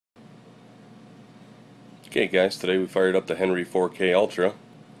Okay guys, today we fired up the Henry 4K Ultra.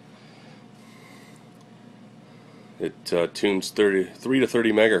 It tunes 3 to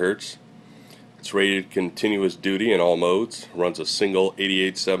 30 megahertz. It's rated continuous duty in all modes. Runs a single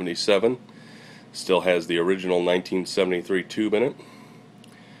 8877. Still has the original 1973 tube in it.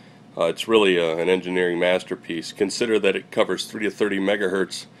 It's really an engineering masterpiece. Consider that it covers 3 to 30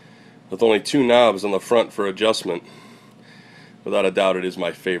 megahertz with only 2 knobs on the front for adjustment. Without a doubt, it is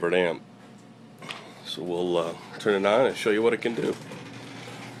my favorite amp. So we'll turn it on and show you what it can do.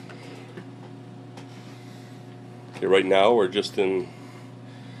 Okay, right now we're just in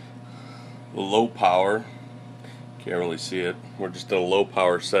low power. Can't really see it. We're just in a low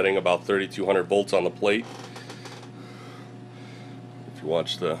power setting, about 3200 volts on the plate. If you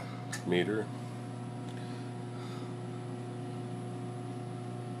watch the meter.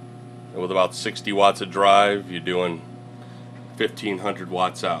 And with about 60 watts of drive, you're doing 1500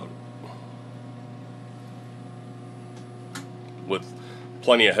 watts out, with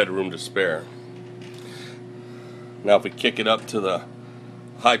plenty of headroom to spare. Now if we kick it up to the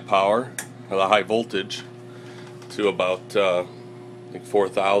high power, or the high voltage, to about I think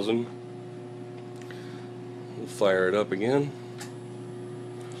 4,000, we'll fire it up again.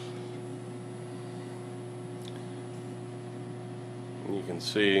 And you can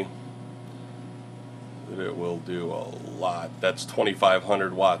see that it will do a lot. That's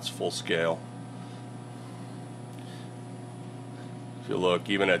 2,500 watts full scale. If you look,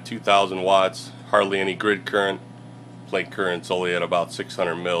 even at 2,000 watts, hardly any grid current. Plate current's only at about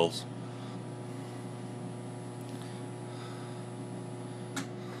 600 mils.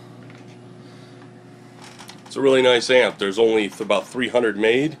 It's a really nice amp. There's only about 300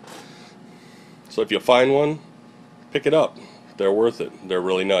 made. So if you find one, pick it up. They're worth it. They're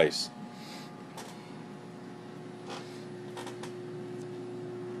really nice.